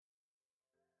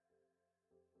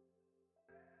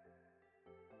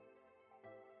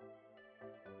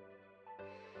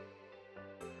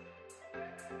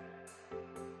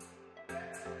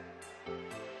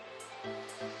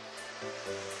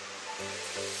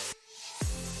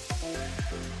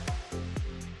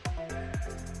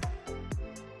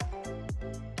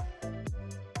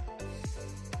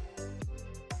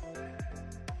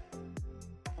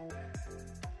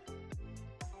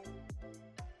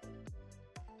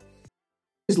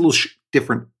It's a little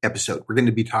different episode. We're going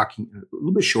to be talking a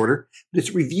little bit shorter, but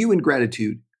it's review and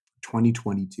gratitude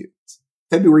 2022. It's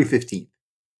February 15th,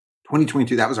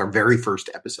 2022. That was our very first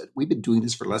episode. We've been doing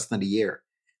this for less than a year.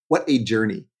 What a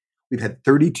journey. We've had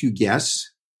 32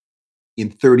 guests in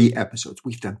 30 episodes.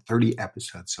 We've done 30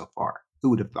 episodes so far. Who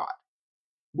would have thought?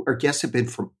 Our guests have been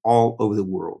from all over the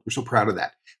world. We're so proud of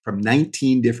that. From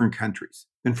 19 different countries.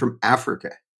 Been from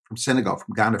Africa, from Senegal,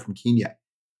 from Ghana, from Kenya,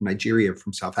 from Nigeria,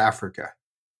 from South Africa,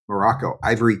 Morocco,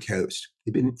 Ivory Coast.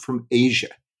 They've been from Asia,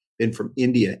 been from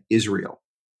India, Israel,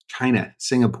 China,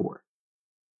 Singapore,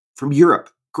 from Europe,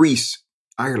 Greece,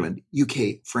 Ireland,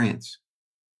 UK, France,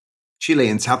 Chile,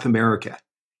 and South America.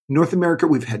 In North America,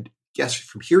 we've had guests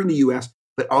from here in the US,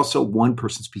 but also one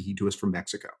person speaking to us from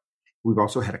Mexico. We've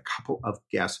also had a couple of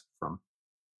guests from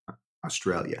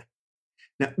Australia.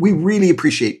 Now, we really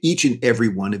appreciate each and every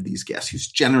one of these guests who's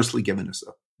generously given us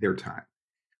their time.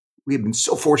 We have been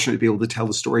so fortunate to be able to tell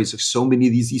the stories of so many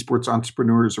of these esports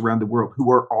entrepreneurs around the world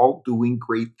who are all doing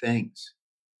great things.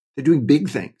 They're doing big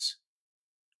things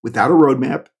without a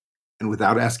roadmap and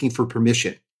without asking for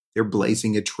permission. They're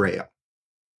blazing a trail.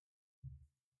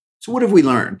 So what have we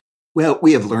learned? Well,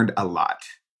 we have learned a lot.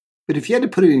 But if you had to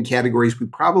put it in categories, we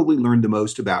probably learned the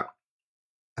most about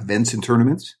events and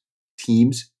tournaments,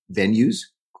 teams, venues,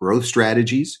 growth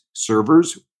strategies,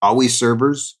 servers, always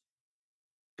servers,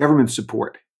 government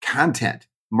support, content,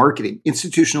 marketing,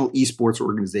 institutional esports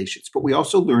organizations. But we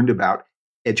also learned about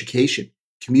education,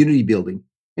 community building,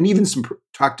 and even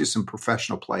talked to some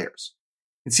professional players.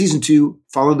 In season 2,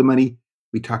 Follow the Money,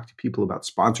 we talked to people about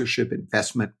sponsorship,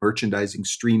 investment, merchandising,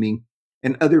 streaming,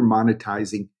 and other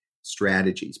monetizing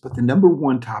strategies. But the number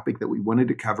one topic that we wanted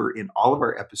to cover in all of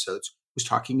our episodes was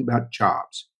talking about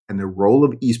jobs and the role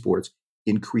of esports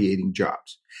in creating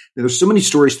jobs. Now, there's so many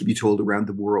stories to be told around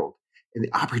the world, and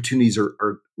the opportunities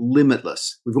are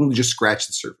limitless. We've only just scratched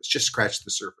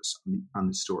the surface on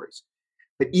the stories.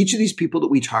 But each of these people that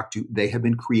we talk to, they have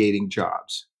been creating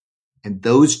jobs. And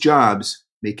those jobs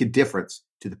make a difference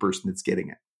to the person that's getting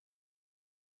it.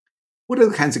 What are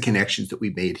the kinds of connections that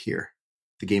we made here,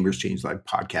 the Gamers Change Live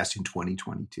podcast in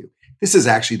 2022? This is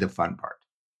actually the fun part.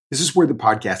 This is where the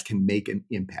podcast can make an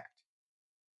impact.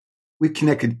 We've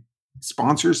connected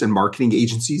sponsors and marketing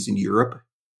agencies in Europe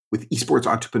with esports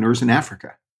entrepreneurs in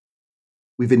Africa.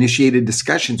 We've initiated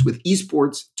discussions with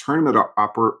esports tournament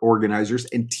organizers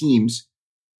and teams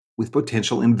with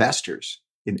potential investors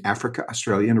in Africa,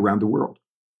 Australia, and around the world.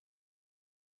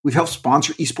 We've helped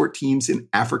sponsor esport teams in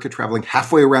Africa traveling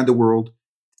halfway around the world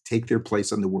to take their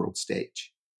place on the world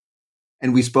stage.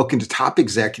 And we've spoken to top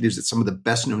executives at some of the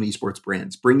best-known esports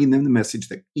brands, bringing them the message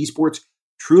that esports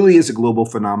truly is a global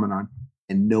phenomenon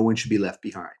and no one should be left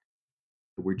behind.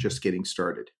 But we're just getting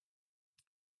started.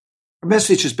 Our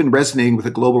message has been resonating with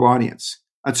a global audience.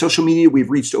 On social media, we've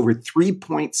reached over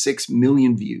 3.6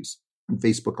 million views on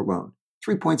Facebook alone.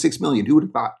 3.6 million, who would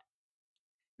have thought?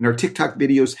 And our TikTok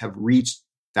videos have reached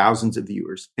thousands of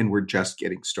viewers, and we're just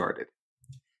getting started.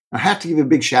 I have to give a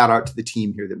big shout out to the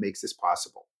team here that makes this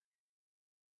possible.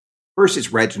 First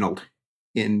is Reginald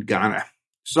in Ghana.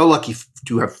 So lucky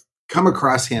to have come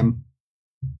across him,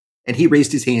 and he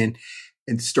raised his hand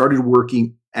and started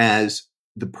working as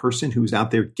the person who's out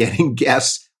there getting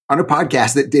guests on a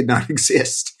podcast that did not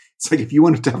exist. It's like, if you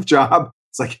want a tough job,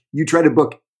 it's like you try to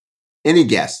book any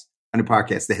guest on a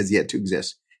podcast that has yet to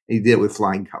exist. And he did it with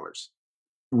flying colors.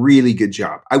 Really good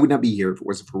job. I would not be here if it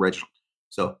wasn't for Reginald.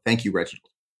 So thank you, Reginald.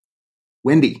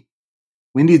 Wendy.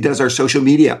 Wendy does our social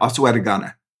media, also out of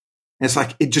Ghana. And it's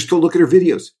like, just go look at her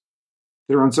videos.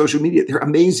 They're on social media. They're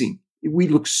amazing. We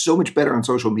look so much better on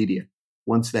social media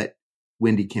once that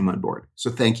Wendy came on board. So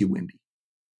thank you, Wendy.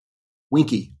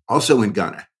 Winky, also in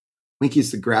Ghana.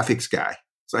 Winky's the graphics guy.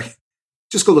 It's like,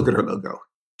 just go look at our logo.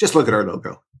 Just look at our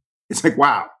logo. It's like,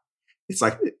 wow. It's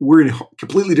like we're in a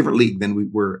completely different league than we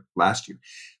were last year.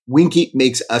 Winky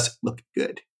makes us look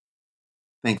good.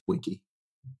 Thanks, Winky.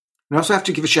 And I also have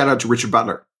to give a shout out to Richard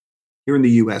Butler here in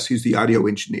the US, who's the audio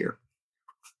engineer.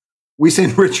 We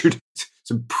send Richard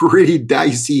some pretty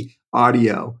dicey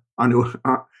audio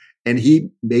and he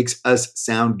makes us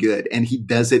sound good, and he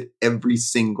does it every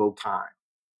single time.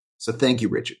 So thank you,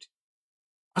 Richard.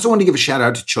 I also want to give a shout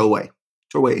out to Chowe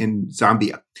in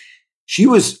Zambia. She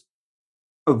was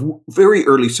a very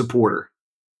early supporter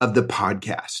of the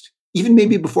podcast, even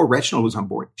maybe before Reginald was on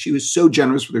board. She was so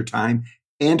generous with her time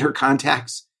and her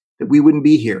contacts that we wouldn't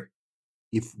be here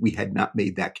if we had not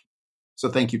made that. So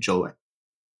thank you, Chole.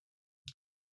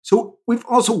 So we've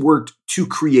also worked to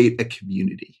create a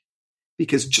community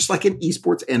because just like an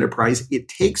esports enterprise, it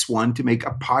takes one to make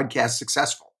a podcast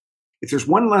successful. If there's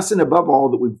one lesson above all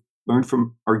that we've learned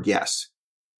from our guests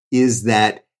is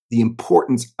that the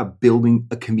importance of building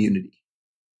a community.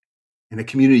 And a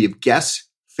community of guests,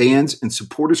 fans, and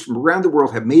supporters from around the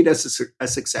world have made us a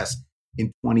success in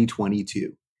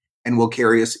 2022 and will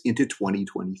carry us into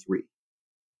 2023.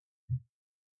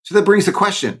 So that brings the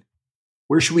question,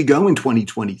 where should we go in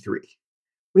 2023?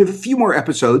 We have a few more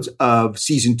episodes of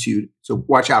season 2, so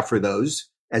watch out for those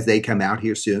as they come out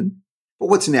here soon. But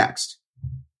what's next?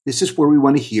 This is where we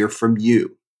want to hear from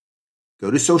you. Go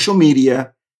to social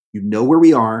media, you know where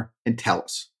we are, and tell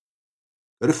us.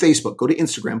 Go to Facebook, go to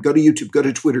Instagram, go to YouTube, go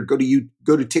to Twitter, go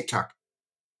to TikTok.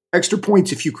 Extra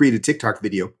points if you create a TikTok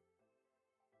video.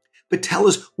 But tell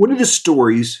us, what are the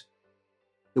stories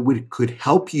that could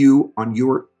help you on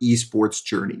your esports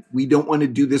journey? We don't want to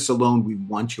do this alone. We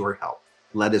want your help.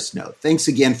 Let us know. Thanks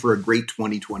again for a great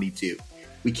 2022.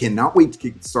 We cannot wait to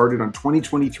get started on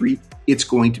 2023. It's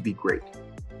going to be great.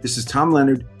 This is Tom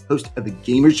Leonard, host of the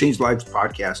Gamers Change Lives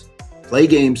podcast. Play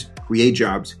games, create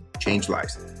jobs, change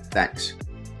lives. Thanks.